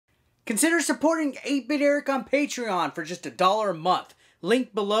Consider supporting 8-Bit Eric on Patreon for just $1 a month.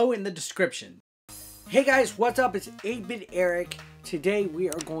 Link below in the description. Hey guys, what's up? It's 8-Bit Eric. Today we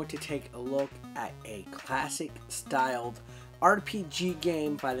are going to take a look at a classic styled RPG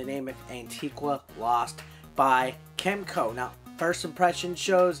game by the name of Antiquia Lost by Kemco. Now, first impression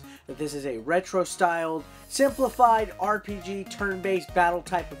shows that this is a retro styled, simplified RPG turn-based battle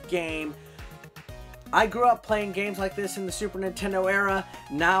type of game. I grew up playing games like this in the Super Nintendo era.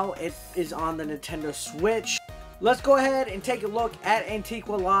 Now it is on the Nintendo Switch. Let's go ahead and take a look at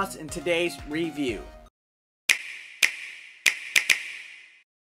Antiquia Lost in today's review.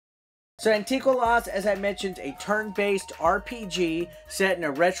 So Antiquia Lost, as I mentioned, is a turn-based RPG set in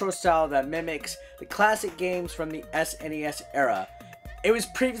a retro style that mimics the classic games from the SNES era. It was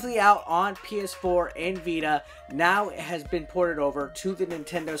previously out on PS4 and Vita. Now it has been ported over to the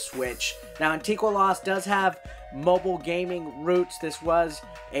Nintendo Switch. Now Antiquia Lost does have mobile gaming roots. This was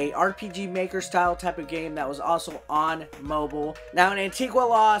a RPG Maker style type of game that was also on mobile. Now in Antiquia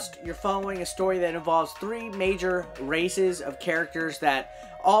Lost, you're following a story that involves 3 major races of characters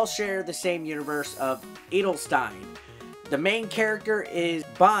that all share the same universe of Edelstein. The main character is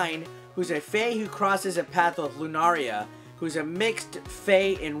Bine, who's a fae who crosses a path with Lunaria, who's a mixed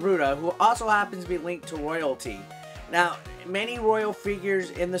fae and Ruta, who also happens to be linked to royalty. Now, many royal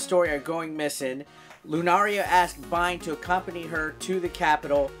figures in the story are going missing. Lunaria asks Bine to accompany her to the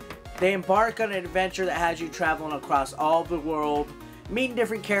capital. They embark on an adventure that has you traveling across all the world, meeting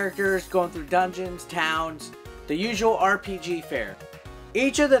different characters, going through dungeons, towns, the usual RPG fare.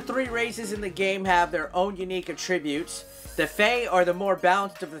 Each of the 3 races in the game have their own unique attributes. The fae are the more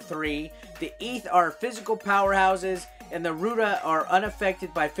balanced of the 3, the Eth are physical powerhouses, and the Ruta are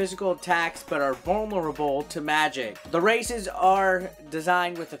unaffected by physical attacks but are vulnerable to magic. The races are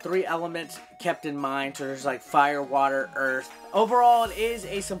designed with the 3 elements kept in mind, so there's like fire, water, earth. Overall, it is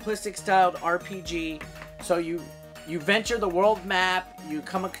a simplistic styled RPG, so you venture the world map, you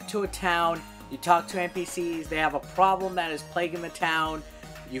come to a town, you talk to NPCs, they have a problem that is plaguing the town,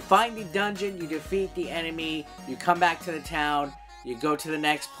 you find the dungeon, you defeat the enemy, you come back to the town, you go to the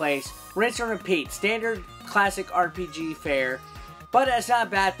next place. Rinse and repeat. Standard classic RPG fare. But that's not a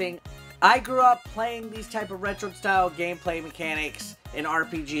bad thing. I grew up playing these type of retro style gameplay mechanics in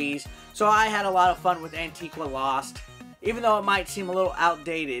RPGs, so I had a lot of fun with Antiquia Lost, even though it might seem a little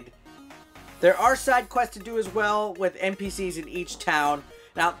outdated. There are side quests to do as well with NPCs in each town.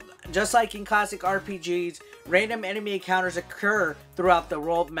 Now, just like in classic RPGs, random enemy encounters occur throughout the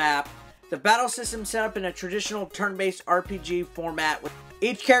world map. The battle system set up in a traditional turn-based RPG format.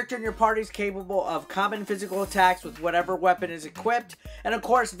 Each character in your party is capable of common physical attacks with whatever weapon is equipped, and of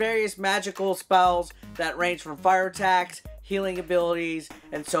course various magical spells that range from fire attacks, healing abilities,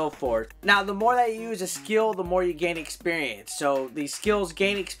 and so forth. Now, the more that you use a skill, the more you gain experience. So these skills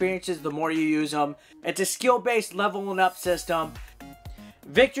gain experiences the more you use them. It's a skill-based leveling up system.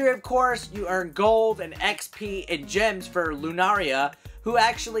 Victory, of course, you earn gold and XP and gems for Lunaria, who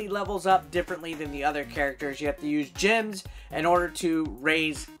actually levels up differently than the other characters. You have to use gems in order to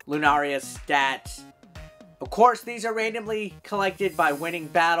raise Lunaria's stats. Of course, these are randomly collected by winning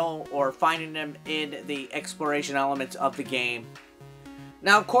battle or finding them in the exploration elements of the game.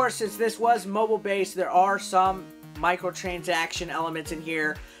 Now, of course, since this was mobile-based, there are some microtransaction elements in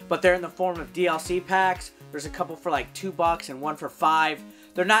here, but they're in the form of DLC packs. There's a couple for like $2 and one for $5.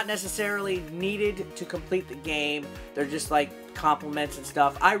 They're not necessarily needed to complete the game. They're just like compliments and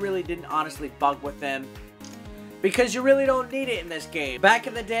stuff. I really didn't honestly bug with them because you really don't need it in this game. Back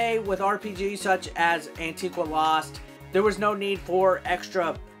in the day with RPGs such as Antiquia Lost, there was no need for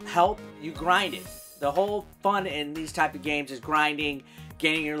extra help. You grind it. The whole fun in these type of games is grinding,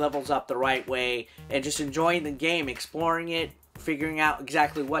 getting your levels up the right way, and just enjoying the game, exploring it, figuring out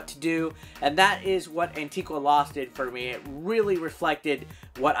exactly what to do, and that is what Antiquia Lost did for me. It really reflected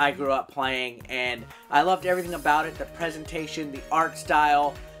what I grew up playing, and I loved everything about it. The presentation, the art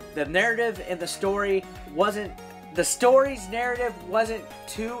style, the narrative and the story wasn't... The story's narrative wasn't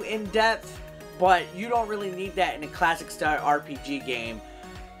too in-depth, but you don't really need that in a classic style RPG game.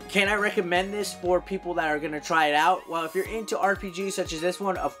 Can I recommend this for people that are going to try it out? Well, if you're into RPGs such as this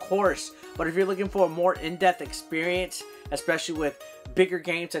one, of course. But if you're looking for a more in-depth experience, especially with bigger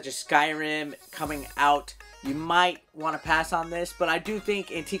games such as Skyrim coming out, you might want to pass on this. But I do think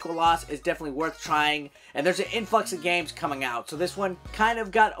Antiquia Lost is definitely worth trying. And there's an influx of games coming out. So this one kind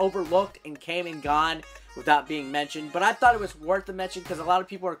of got overlooked and came and gone without being mentioned. But I thought it was worth the mention because a lot of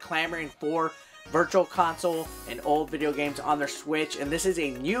people are clamoring for Virtual Console and old video games on their Switch, and this is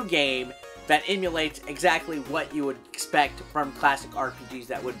a new game that emulates exactly what you would expect from classic RPGs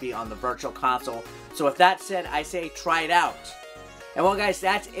that would be on the Virtual Console. So with that said, I say try it out. And well, guys,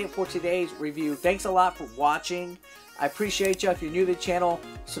 that's it for today's review. Thanks a lot for watching. I appreciate you. If you're new to the channel,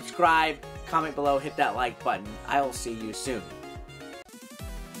 subscribe, comment below, hit that like button. I will see you soon.